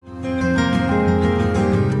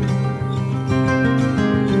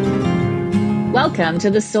Welcome to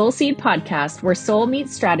the Soul Seed Podcast, where soul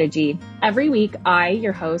meets strategy. Every week, I,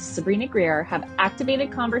 your host, Sabrina Greer, have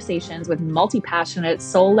activated conversations with multi-passionate,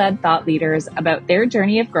 soul-led thought leaders about their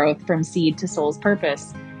journey of growth from seed to soul's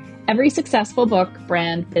purpose. Every successful book,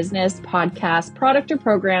 brand, business, podcast, product, or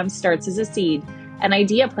program starts as a seed, an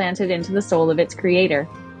idea planted into the soul of its creator.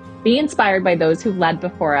 Be inspired by those who've led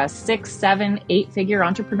before us, 6, 7, 8-figure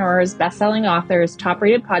entrepreneurs, best-selling authors,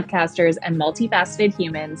 top-rated podcasters, and multifaceted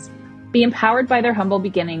humans. Be empowered by their humble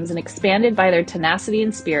beginnings and expanded by their tenacity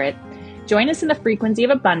and spirit. Join us in the frequency of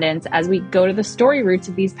abundance as we go to the story roots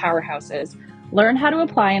of these powerhouses. Learn how to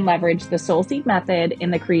apply and leverage the Soul Seed method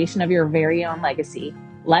in the creation of your very own legacy.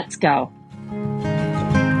 Let's go.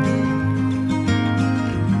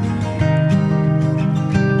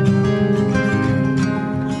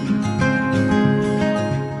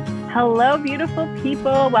 Hello, beautiful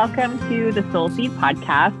people. Welcome to the Soul Seed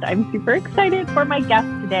Podcast. I'm super excited for my guest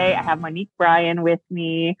today. I have Monique Bryan with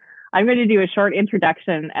me. I'm going to do a short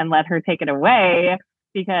introduction and let her take it away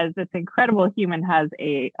because this incredible human has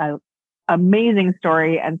a amazing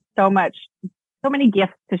story and so many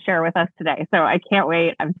gifts to share with us today. So I can't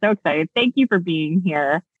wait. I'm so excited. Thank you for being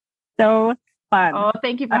here. So fun. Oh,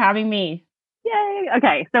 thank you for having me. Yay.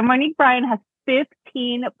 Okay. So Monique Bryan has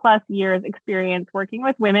 15 plus years experience working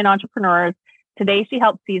with women entrepreneurs. Today, she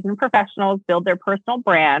helps seasoned professionals build their personal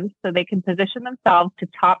brand so they can position themselves to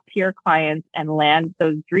top tier clients and land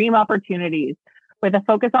those dream opportunities. With a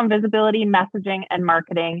focus on visibility, messaging, and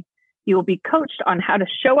marketing, you will be coached on how to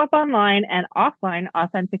show up online and offline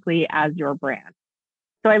authentically as your brand.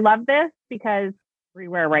 So I love this because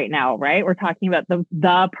everywhere right now, right? We're talking about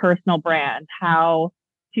the personal brand, how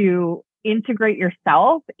to integrate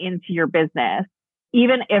yourself into your business,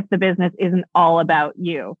 even if the business isn't all about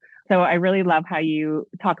you. So I really love how you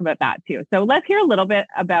talk about that too. So let's hear a little bit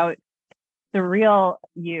about the real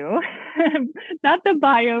you, not the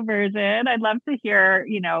bio version. I'd love to hear,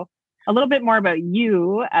 a little bit more about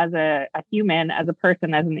you as a human, as a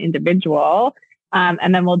person, as an individual.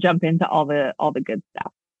 And then we'll jump into all the good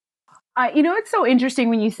stuff. It's so interesting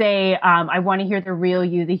when you say, I want to hear the real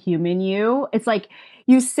you, the human you. It's like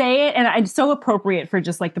you say it, and it's so appropriate for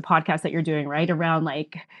just like the podcast that you're doing, right? Around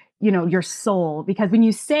like, your soul. Because when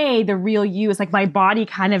you say the real you, it's like my body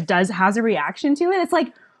kind of has a reaction to it. It's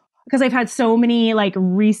like, because I've had so many like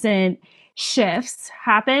recent shifts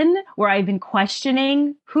happen where I've been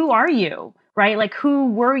questioning, who are you? Right? Like,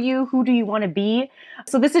 who were you? Who do you want to be?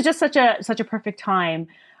 So this is just such a perfect time.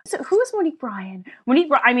 So who is Monique Bryan?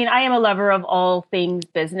 I am a lover of all things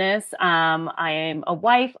business. I am a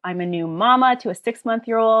wife. I'm a new mama to a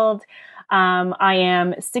 6-month-old. I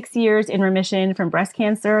am 6 years in remission from breast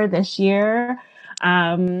cancer this year.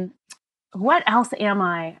 What else am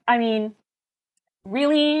I?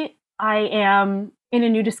 Really, I am in a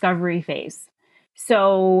new discovery phase.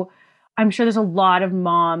 So I'm sure there's a lot of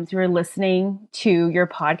moms who are listening to your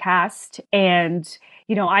podcast, and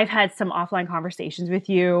I've had some offline conversations with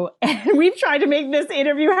you, and we've tried to make this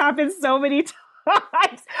interview happen so many times. And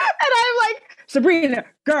I'm like, Sabrina,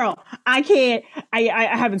 girl, I can't. I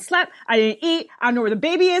haven't slept. I didn't eat. I don't know where the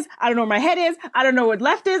baby is. I don't know where my head is. I don't know what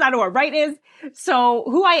left is. I don't know what right is. So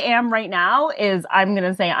who I am right now is, I'm going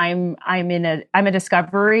to say I'm a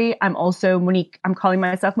discovery. I'm also Monique. I'm calling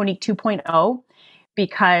myself Monique 2.0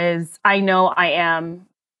 because I know I'm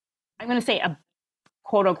going to say a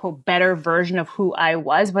quote unquote better version of who I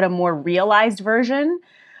was, but a more realized version.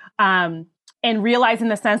 And realize in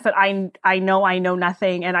the sense that I know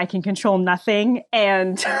nothing and I can control nothing.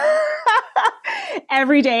 And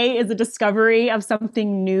every day is a discovery of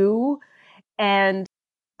something new. And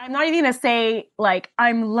I'm not even going to say like,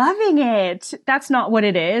 I'm loving it. That's not what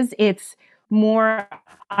it is. It's more,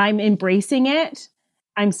 I'm embracing it.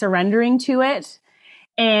 I'm surrendering to it.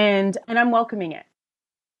 And I'm welcoming it.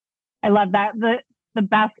 I love that. The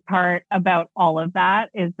best part about all of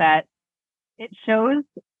that is that it shows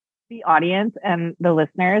the audience and the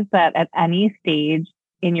listeners that at any stage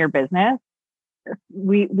in your business,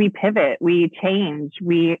 we pivot, we change,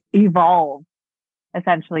 we evolve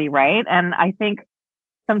essentially, right? And I think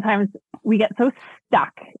sometimes we get so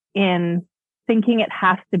stuck in thinking it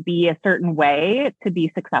has to be a certain way to be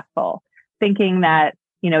successful, thinking that,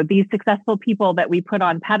 these successful people that we put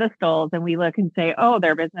on pedestals and we look and say, oh,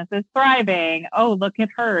 their business is thriving. Oh, look at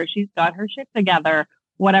her. She's got her shit together,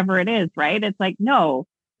 whatever it is, right? It's like, no,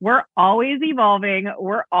 we're always evolving.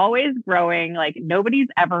 We're always growing. Like nobody's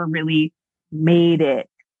ever really made it,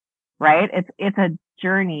 right? It's a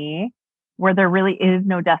journey where there really is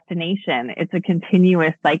no destination. It's a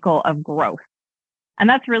continuous cycle of growth. And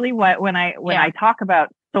that's really what, when I talk about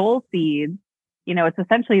soul seeds, it's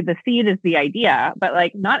essentially the seed is the idea, but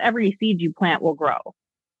like not every seed you plant will grow.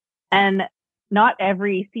 And not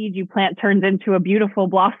every seed you plant turns into a beautiful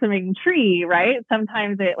blossoming tree, right?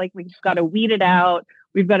 Sometimes we've got to weed it out.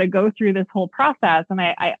 We've got to go through this whole process. And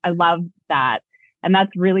I love that. And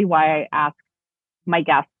that's really why I ask my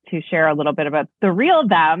guests to share a little bit about the real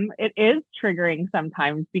them. It is triggering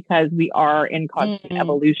sometimes because we are in constant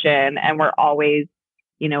evolution and we're always,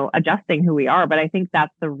 adjusting who we are. But I think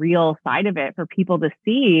that's the real side of it for people to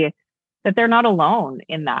see that they're not alone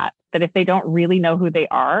in that if they don't really know who they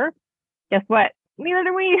are, guess what? Neither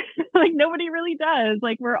do we. Like nobody really does.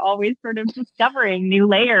 Like we're always sort of discovering new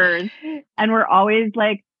layers and we're always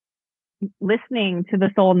like listening to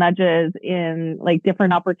the soul nudges in like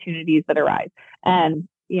different opportunities that arise. And,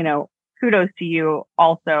 kudos to you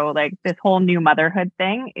also. Like this whole new motherhood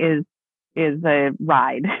thing is a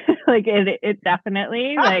ride. Like it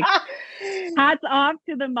definitely like hats off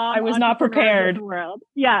to the mom. I was not prepared. World.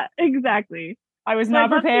 Yeah, exactly. I was not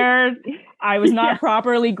prepared. I was not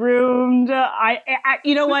properly groomed. I,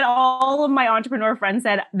 you know what? All of my entrepreneur friends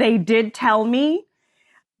said they did tell me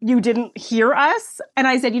you didn't hear us. And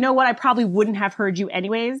I said, you know what? I probably wouldn't have heard you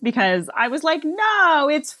anyways, because I was like, no,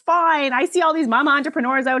 it's fine. I see all these mama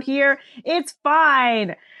entrepreneurs out here. It's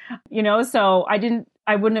fine. So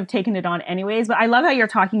I wouldn't have taken it on anyways. But I love how you're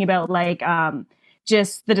talking about like,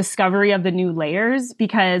 just the discovery of the new layers,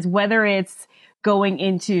 because whether it's going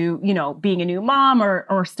into, being a new mom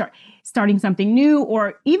or starting something new,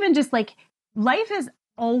 or even just like life is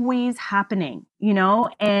always happening,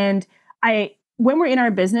 and when we're in our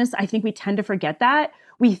business, I think we tend to forget that.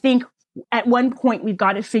 We think at one point we've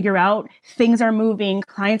got to figure out things are moving,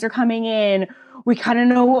 clients are coming in, we kind of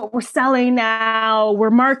know what we're selling now, we're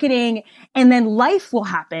marketing, and then life will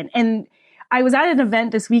happen. And I was at an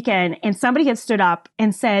event this weekend and somebody had stood up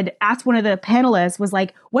and asked one of the panelists, was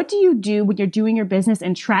like, what do you do when you're doing your business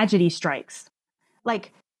and tragedy strikes?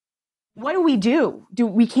 Like, what do?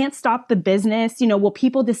 We can't stop the business. Will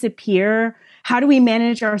people disappear? How do we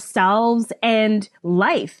manage ourselves and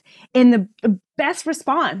life? And the best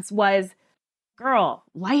response was, girl,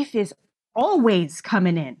 life is always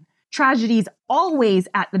coming in. Tragedy's always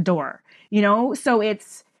at the door, So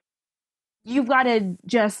you've got to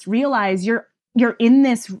just realize you're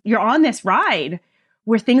on this ride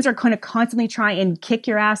where things are going to constantly try and kick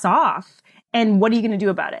your ass off. And what are you going to do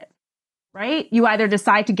about it? Right? You either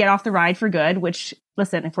decide to get off the ride for good, which,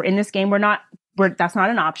 listen, if we're in this game, that's not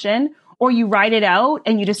an option, or you ride it out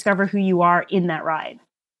and you discover who you are in that ride.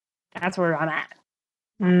 That's where I'm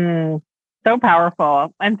at. So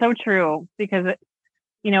powerful and so true, because,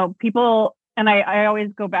 people, and I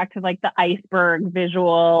always go back to like the iceberg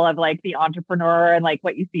visual of like the entrepreneur, and like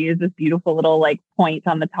what you see is this beautiful little like point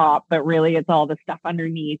on the top, but really it's all the stuff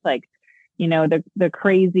underneath, like, the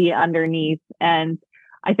crazy underneath. And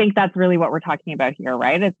I think that's really what we're talking about here,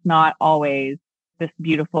 right? It's not always this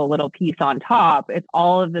beautiful little piece on top. It's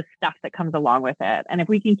all of the stuff that comes along with it. And if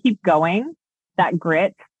we can keep going, that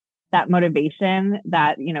grit, that motivation,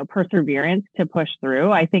 that, perseverance to push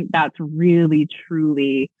through, I think that's really,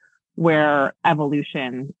 truly where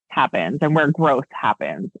evolution happens and where growth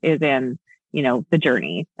happens, is in, the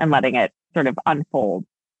journey and letting it sort of unfold.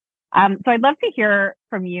 So I'd love to hear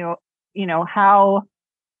from you, how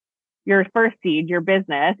your first seed, your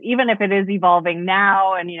business, even if it is evolving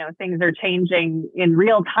now and, things are changing in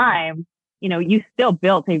real time, you still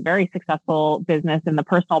built a very successful business in the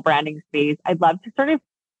personal branding space. I'd love to sort of,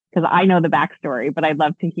 because I know the backstory, but I'd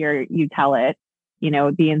love to hear you tell it,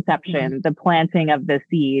 the inception, the planting of the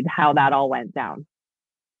seed, how that all went down.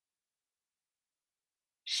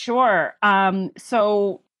 Sure.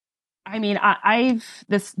 So, I mean,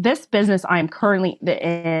 this business I'm currently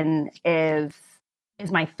in is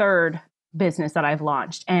my third business that I've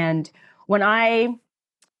launched. And when I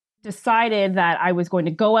decided that I was going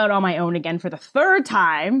to go out on my own again for the third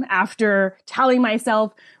time, after telling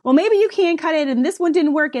myself, well, maybe you can cut it, and this one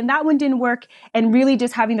didn't work and that one didn't work, and really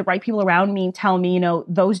just having the right people around me tell me,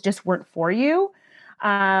 those just weren't for you.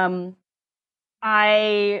 I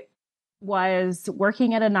was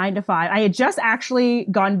working at a 9-to-5. I had just actually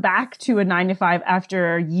gone back to a 9-to-5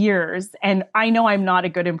 after years. And I know I'm not a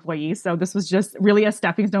good employee. So this was just really a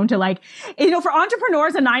stepping stone to like, for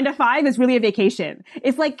entrepreneurs, a 9-to-5 is really a vacation.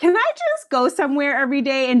 It's like, can I just go somewhere every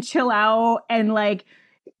day and chill out and like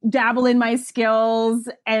dabble in my skills?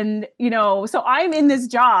 And, so I'm in this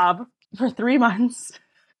job for 3 months,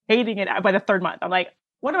 hating it by the third month. I'm like,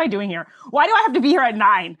 what am I doing here? Why do I have to be here at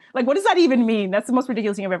 9? Like, what does that even mean? That's the most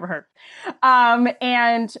ridiculous thing I've ever heard.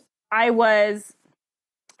 And I was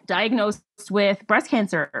diagnosed with breast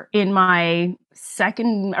cancer in my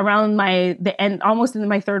second, around my, the end, almost in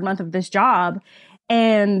my third month of this job.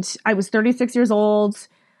 And I was 36 years old,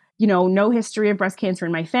 you know, no history of breast cancer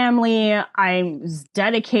in my family. I was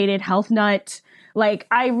dedicated health nut. Like,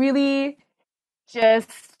 I really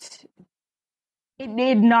just, it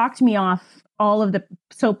knocked me off all of the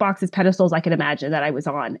soapboxes, pedestals I could imagine that I was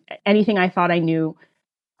on. Anything I thought I knew,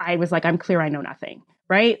 I was like, I'm clear, I know nothing,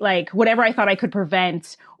 right? Like, whatever I thought I could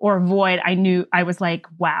prevent or avoid, I knew, I was like,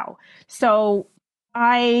 wow. So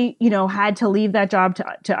I, you know, had to leave that job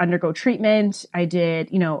to undergo treatment. I did,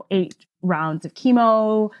 you know, 8 rounds of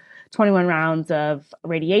chemo, 21 rounds of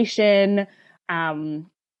radiation. And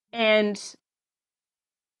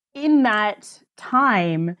in that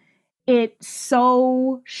time, it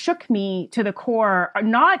so shook me to the core,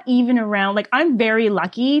 not even around, like, I'm very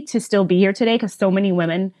lucky to still be here today because so many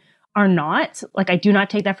women are not. Like, I do not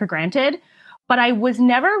take that for granted, but I was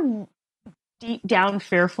never deep down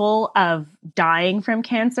fearful of dying from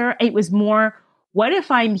cancer. It was more, what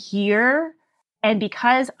if I'm here and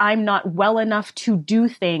because I'm not well enough to do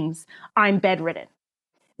things, I'm bedridden?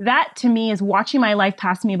 That to me is watching my life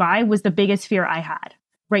pass me by was the biggest fear I had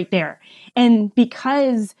right there. And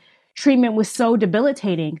because treatment was so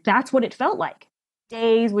debilitating, that's what it felt like.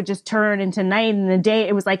 Days would just turn into night, and the day,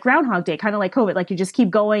 it was like Groundhog Day, kind of like COVID. Like, you just keep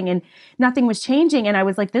going and nothing was changing. And I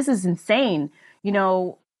was like, this is insane. You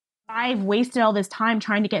know, I've wasted all this time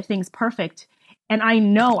trying to get things perfect. And I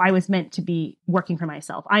know I was meant to be working for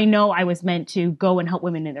myself. I know I was meant to go and help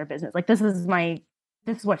women in their business. Like, this is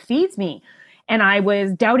what feeds me. And I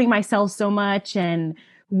was doubting myself so much and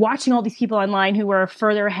watching all these people online who were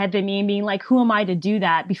further ahead than me and being like, who am I to do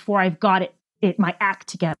that before I've got my act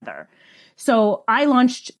together? So I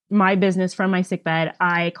launched my business from my sickbed.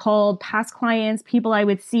 I called past clients, people I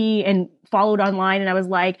would see and followed online. And I was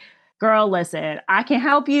like, girl, listen, I can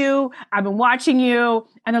help you. I've been watching you.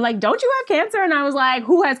 And they're like, don't you have cancer? And I was like,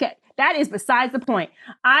 who has cancer? That is besides the point.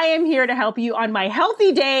 I am here to help you on my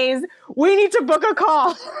healthy days. We need to book a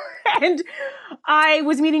call. And I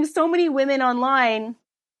was meeting so many women online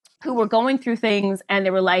who were going through things, and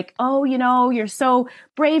they were like, oh, you know, you're so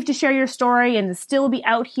brave to share your story and to still be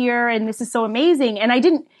out here. And this is so amazing. And I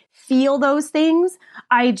didn't feel those things.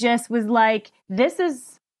 I just was like,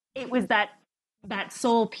 it was that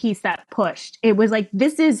soul piece that pushed. It was like,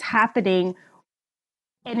 this is happening.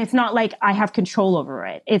 And it's not like I have control over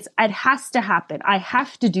it. It has to happen. I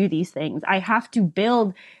have to do these things. I have to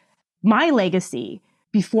build my legacy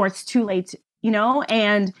before it's too late, you know?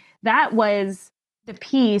 And that was the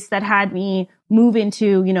piece that had me move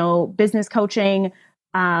into, you know, business coaching,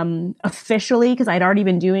 officially, because I'd already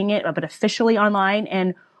been doing it, but officially online.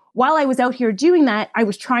 And while I was out here doing that, I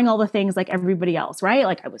was trying all the things like everybody else, right?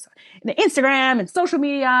 Like, I was in Instagram and social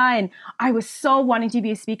media, and I was so wanting to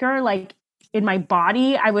be a speaker. Like, in my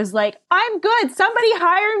body, I was like, I'm good. Somebody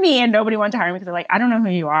hire me. And nobody wanted to hire me because they're like, I don't know who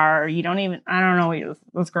you are. You don't even, I don't know who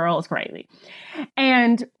this girl is crazy.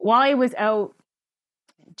 And while I was out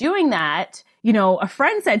doing that, you know, a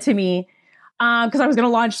friend said to me, because I was going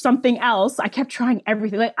to launch something else, I kept trying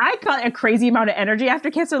everything. Like, I got a crazy amount of energy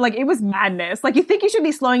after cancer. Like, it was madness. Like, you think you should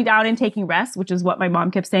be slowing down and taking rest, which is what my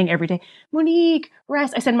mom kept saying every day. Monique,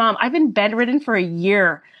 rest. I said, Mom, I've been bedridden for a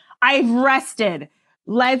year. I've rested.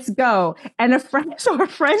 Let's go. And a friend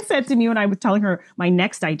said to me when I was telling her my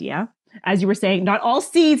next idea, as you were saying, not all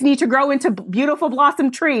seeds need to grow into beautiful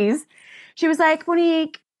blossom trees. She was like,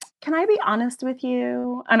 Monique, can I be honest with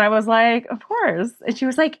you? And I was like, of course. And she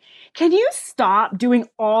was like, can you stop doing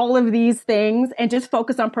all of these things and just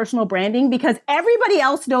focus on personal branding? Because everybody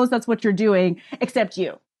else knows that's what you're doing except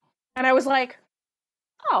you. And I was like,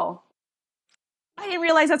 oh, I didn't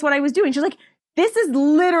realize that's what I was doing. She's like, this is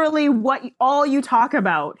literally all you talk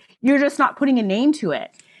about. You're just not putting a name to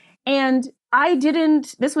it. And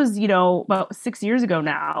this was, you know, about 6 years ago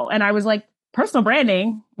now. And I was like, personal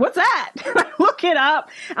branding, what's that? I look it up.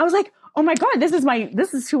 I was like, oh my God, this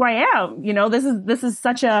is who I am. You know, this is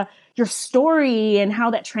such your story and how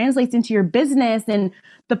that translates into your business, and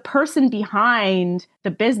the person behind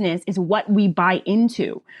the business is what we buy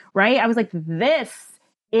into, right? I was like, this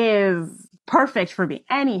is perfect for me.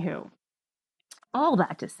 Anywho, all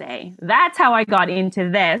that to say, that's how I got into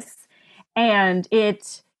this. And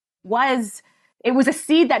it was a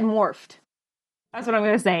seed that morphed. That's what I'm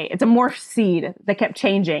going to say. It's a morph seed that kept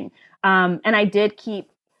changing. And I'm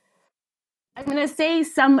going to say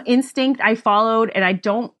some instinct I followed, and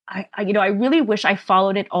I really wish I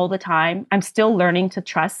followed it all the time. I'm still learning to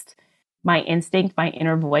trust my instinct, my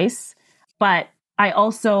inner voice. But I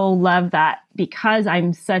also love that because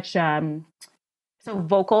I'm such, so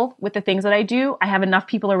vocal with the things that I do, I have enough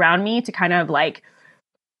people around me to kind of like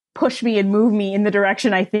push me and move me in the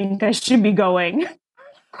direction I think I should be going.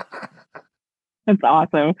 That's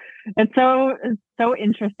awesome. It's so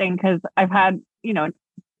interesting because I've had,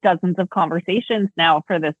 dozens of conversations now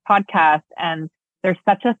for this podcast, and there's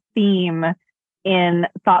such a theme in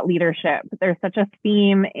thought leadership. There's such a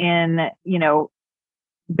theme in,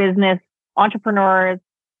 business entrepreneurs,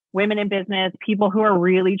 women in business, people who are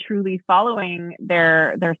really truly following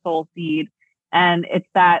their soul seed. And it's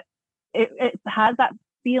that it has that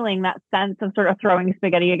feeling, that sense of sort of throwing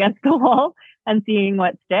spaghetti against the wall and seeing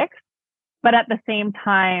what sticks, but at the same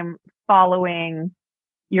time, following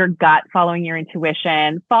your gut, following your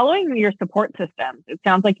intuition, following your support systems. It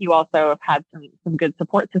sounds like you also have had some good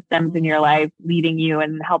support systems in your life, leading you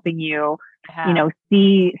and helping you,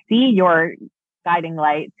 see your guiding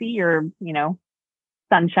light, see your,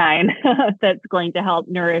 sunshine that's going to help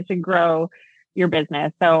nourish and grow your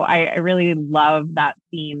business. So I really love that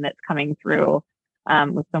theme that's coming through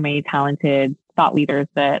with so many talented thought leaders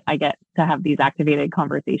that I get to have these activated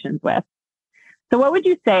conversations with. So what would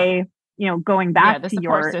you say, going back to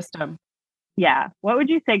your system? Yeah. What would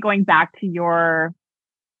you say going back to your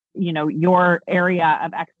area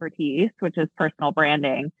of expertise, which is personal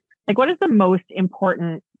branding? Like, what is the most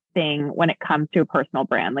important thing when it comes to a personal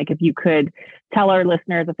brand? Like, if you could tell our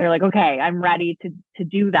listeners, if they're like, okay, I'm ready to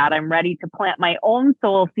do that. I'm ready to plant my own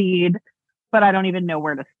soul seed, but I don't even know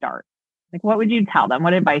where to start. Like, what would you tell them?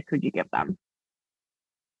 What advice would you give them?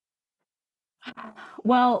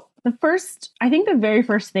 Well, I think the very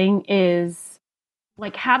first thing is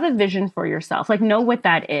like have a vision for yourself, like know what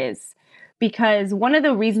that is. Because one of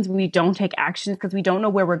the reasons we don't take action is because we don't know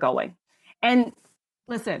where we're going. And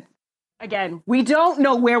listen, again, we don't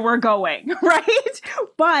know where we're going, right?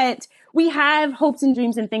 But we have hopes and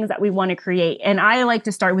dreams and things that we want to create. And I like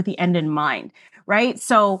to start with the end in mind, right?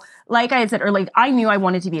 So like I said earlier, I knew I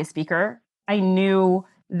wanted to be a speaker. I knew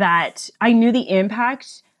the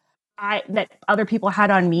impact that other people had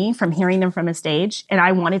on me from hearing them from a stage. And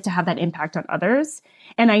I wanted to have that impact on others.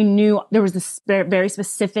 And I knew there was this very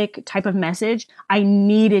specific type of message I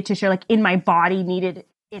needed to share, like in my body needed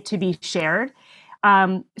it to be shared.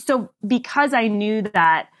 So because I knew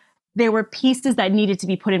that there were pieces that needed to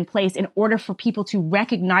be put in place in order for people to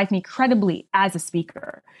recognize me credibly as a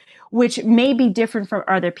speaker, which may be different from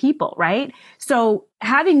other people, right? So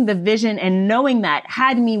having the vision and knowing that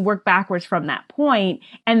had me work backwards from that point,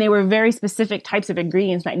 and there were very specific types of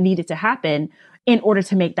ingredients that needed to happen in order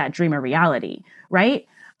to make that dream a reality, right?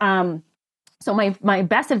 So my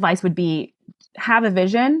best advice would be have a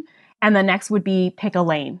vision, and the next would be pick a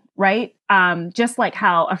lane, right? Just like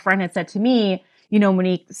how a friend had said to me,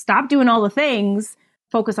 Monique, stop doing all the things,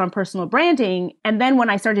 focus on personal branding. And then when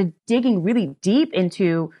I started digging really deep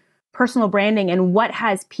into personal branding and what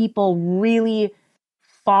has people really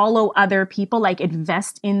follow other people, like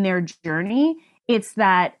invest in their journey, it's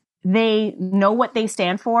that they know what they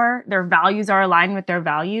stand for, their values are aligned with their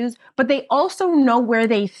values, but they also know where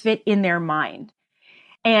they fit in their mind.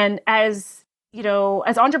 And as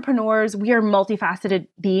entrepreneurs, we are multifaceted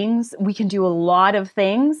beings. We can do a lot of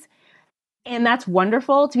things. And that's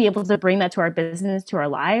wonderful to be able to bring that to our business, to our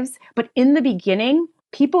lives. But in the beginning,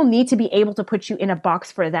 people need to be able to put you in a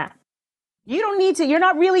box for them. You're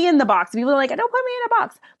not really in the box. People are like, don't put me in a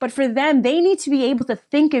box. But for them, they need to be able to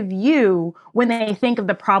think of you when they think of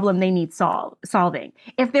the problem they need solving.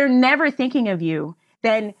 If they're never thinking of you,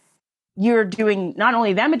 then you're doing not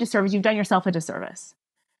only them a disservice, you've done yourself a disservice,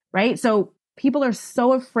 right? So people are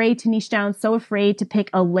so afraid to niche down, so afraid to pick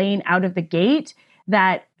a lane out of the gate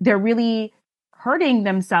that they're really hurting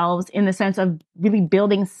themselves in the sense of really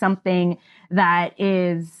building something that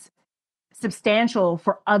is substantial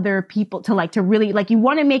for other people to really, you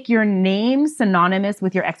want to make your name synonymous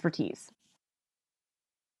with your expertise.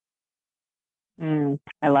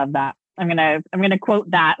 I love that. I'm gonna quote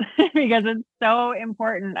that because it's so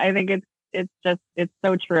important. I think it's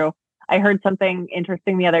so true. I heard something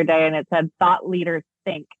interesting the other day, and it said thought leaders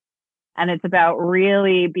think. And it's about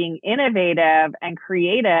really being innovative and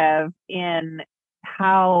creative in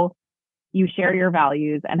how you share your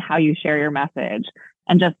values and how you share your message.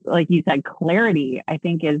 And just like you said, clarity, I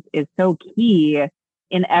think is so key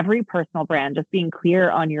in every personal brand. Just being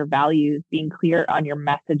clear on your values, being clear on your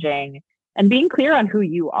messaging, and being clear on who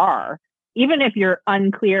you are. Even if you're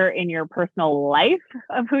unclear in your personal life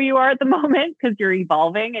of who you are at the moment, because you're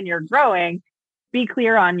evolving and you're growing, be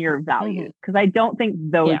clear on your values. Because I don't think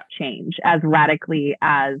those change as radically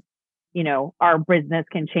as, our business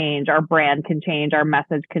can change, our brand can change, our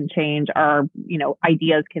message can change, our,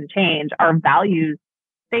 ideas can change, our values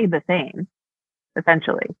stay the same,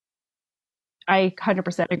 essentially. I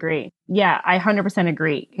 100% agree. Yeah, I 100%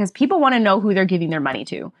 agree. Because people want to know who they're giving their money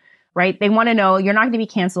to. right? They want to know you're not going to be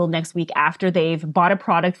canceled next week after they've bought a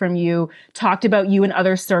product from you, talked about you in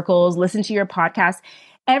other circles, listened to your podcast.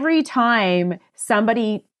 Every time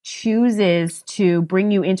somebody chooses to bring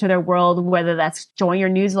you into their world, whether that's join your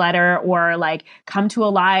newsletter or like come to a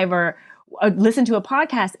live or listen to a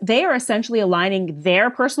podcast, they are essentially aligning their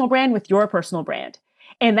personal brand with your personal brand.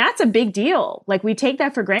 And that's a big deal. Like we take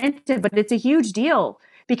that for granted, but it's a huge deal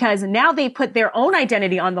because now they put their own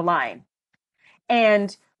identity on the line.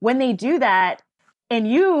 And when they do that and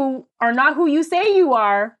you are not who you say you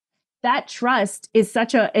are, that trust is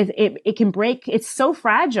it can break. It's so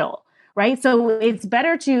fragile, right? So it's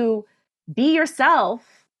better to be yourself,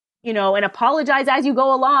 and apologize as you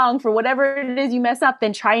go along for whatever it is you mess up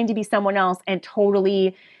than trying to be someone else and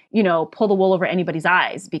totally, pull the wool over anybody's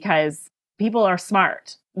eyes, because people are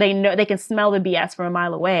smart. They know, they can smell the BS from a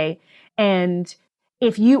mile away. And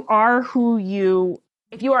if you are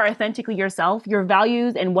if you are authentically yourself, your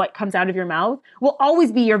values and what comes out of your mouth will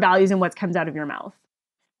always be your values and what comes out of your mouth,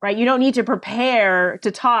 right? You don't need to prepare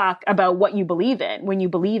to talk about what you believe in when you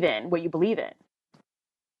believe in what you believe in.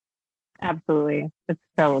 Absolutely. It's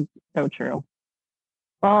so, so true.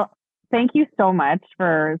 Well, thank you so much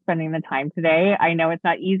for spending the time today. I know it's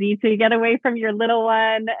not easy to get away from your little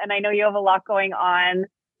one, and I know you have a lot going on.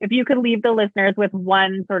 If you could leave the listeners with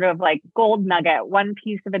one sort of like gold nugget, one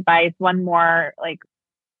piece of advice, one more like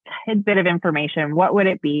tidbit of information, what would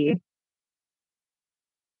it be?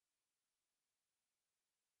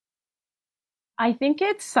 I think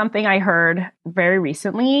it's something I heard very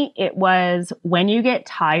recently. It was, when you get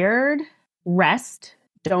tired, rest,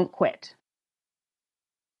 don't quit.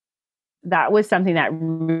 That was something that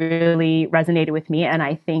really resonated with me. And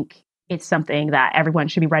I think it's something that everyone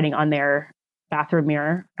should be writing on their bathroom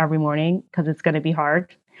mirror every morning, because it's going to be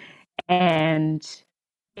hard. And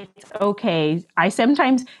it's okay. I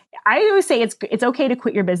always say it's okay to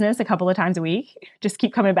quit your business a couple of times a week. Just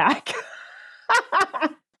keep coming back.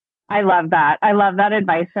 I love that. I love that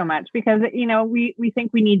advice so much, because, we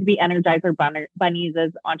think we need to be energizer bunnies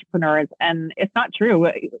as entrepreneurs, and it's not true.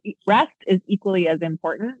 Rest is equally as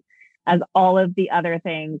important as all of the other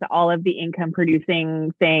things, all of the income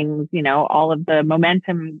producing things, all of the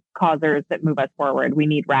momentum causers that move us forward. We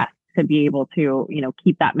need rest to be able to,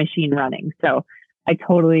 keep that machine running. So I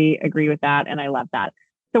totally agree with that. And I love that.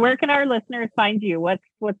 So where can our listeners find you?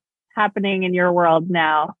 What's happening in your world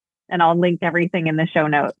now? And I'll link everything in the show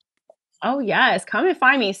notes. Oh, yes. Come and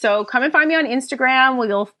find me. So come and find me on Instagram.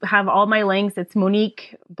 You'll have all my links. It's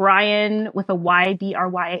Monique Bryan with a Y,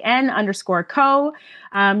 BRYAN_co.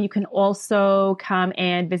 You can also come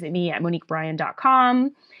and visit me at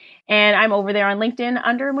MoniqueBryan.com. And I'm over there on LinkedIn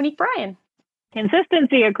under Monique Bryan.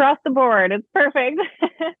 Consistency across the board. It's perfect.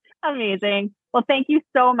 Amazing. Well, thank you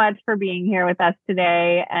so much for being here with us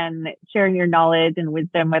today and sharing your knowledge and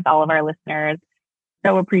wisdom with all of our listeners.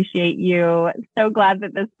 So appreciate you. So glad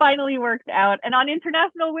that this finally worked out, and on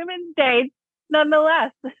International Women's Day,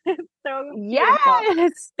 nonetheless. So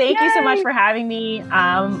yes, thank you so much for having me.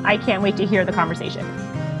 I can't wait to hear the conversation.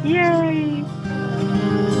 Yay!